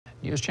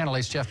News Channel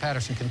 8's Jeff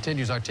Patterson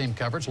continues our team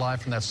coverage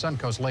live from that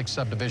Suncoast Lake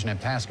subdivision in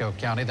Pasco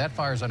County. That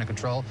fire's under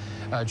control,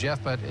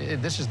 Jeff, but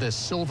this is the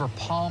Silver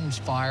Palms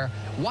fire.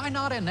 Why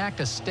not enact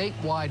a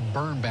statewide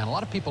burn ban? A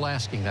lot of people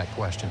asking that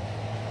question.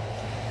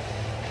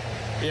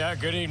 Yeah,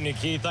 good evening,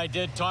 Keith. I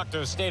did talk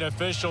to state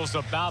officials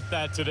about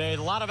that today.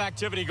 A lot of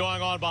activity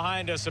going on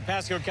behind us. The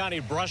Pasco County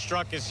brush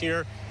truck is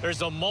here.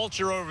 There's a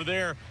mulcher over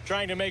there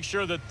trying to make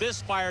sure that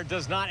this fire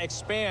does not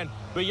expand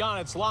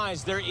beyond its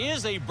lines. There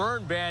is a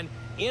burn ban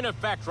in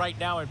effect right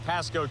now in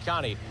Pasco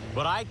County,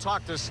 but I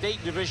talked to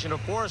State Division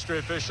of Forestry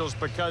officials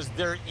because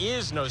there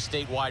is no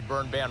statewide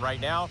burn ban right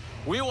now.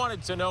 We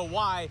wanted to know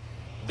why.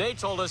 They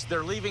told us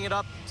they're leaving it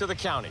up to the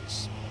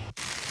counties.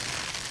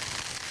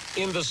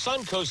 In the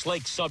Suncoast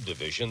Lake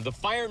subdivision, the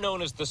fire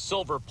known as the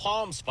Silver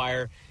Palms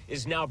fire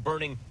is now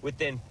burning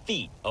within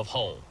feet of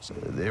homes.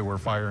 There were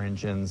fire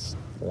engines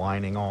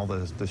lining all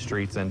the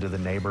streets into the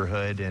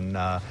neighborhood,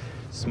 and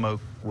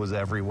smoke was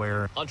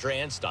everywhere. Hunter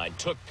Anstein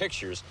took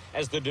pictures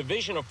as the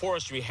Division of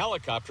Forestry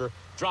helicopter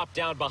dropped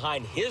down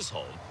behind his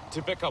home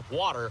to pick up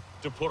water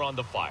to put on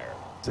the fire.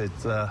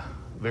 It's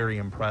very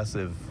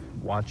impressive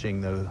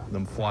watching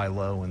them fly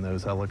low in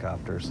those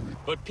helicopters.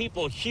 But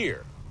people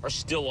here are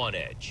still on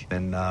edge.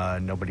 And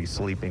nobody's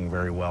sleeping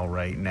very well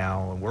right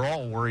now. We're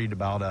all worried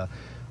about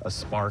a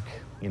spark,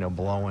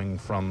 blowing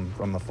from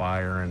the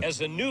fire. And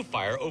as a new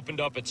fire opened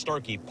up at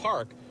Starkey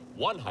Park,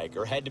 one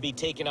hiker had to be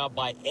taken out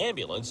by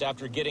ambulance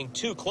after getting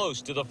too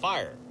close to the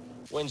fire.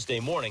 Wednesday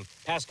morning,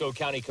 Pasco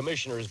County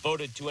Commissioners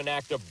voted to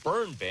enact a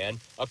burn ban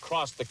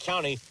across the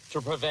county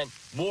to prevent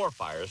more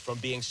fires from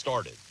being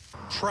started.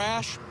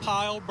 Trash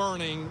pile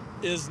burning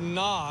is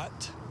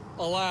not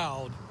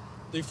allowed.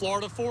 The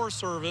Florida Forest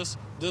Service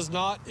does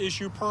not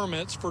issue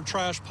permits for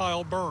trash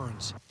pile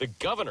burns. The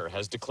governor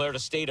has declared a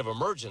state of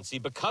emergency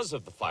because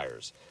of the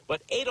fires.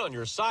 But 8 on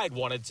Your Side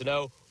wanted to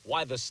know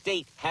why the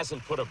state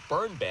hasn't put a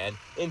burn ban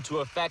into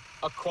effect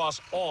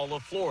across all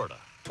of Florida.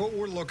 What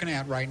we're looking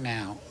at right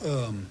now,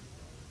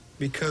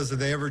 because of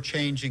the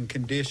ever-changing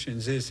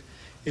conditions, is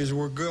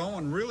we're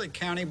going really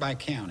county by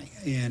county.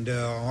 And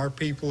our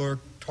people are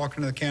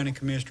talking to the county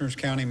commissioners,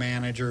 county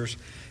managers,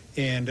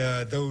 and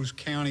those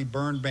county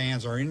burn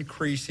bans are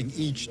increasing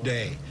each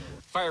day.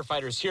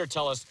 Firefighters here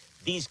tell us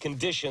these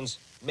conditions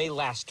may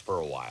last for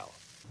a while.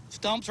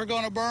 Stumps are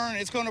going to burn.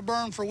 It's going to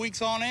burn for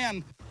weeks on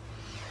end.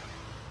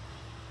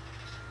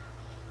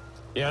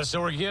 Yeah,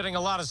 so we're getting a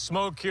lot of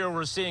smoke here.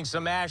 We're seeing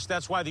some ash.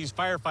 That's why these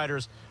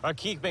firefighters are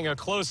keeping a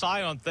close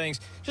eye on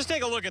things. Just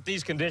take a look at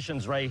these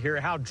conditions right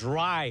here, how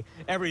dry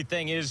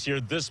everything is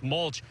here, this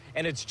mulch,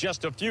 and it's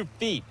just a few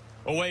feet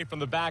away from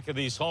the back of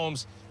these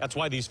homes. That's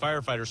why these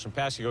firefighters from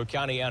Pasco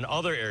County and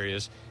other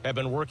areas have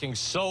been working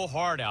so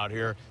hard out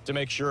here to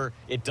make sure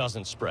it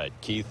doesn't spread.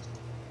 Keith?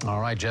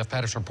 All right, Jeff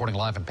Patterson reporting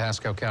live in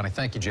Pasco County.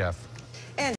 Thank you, Jeff.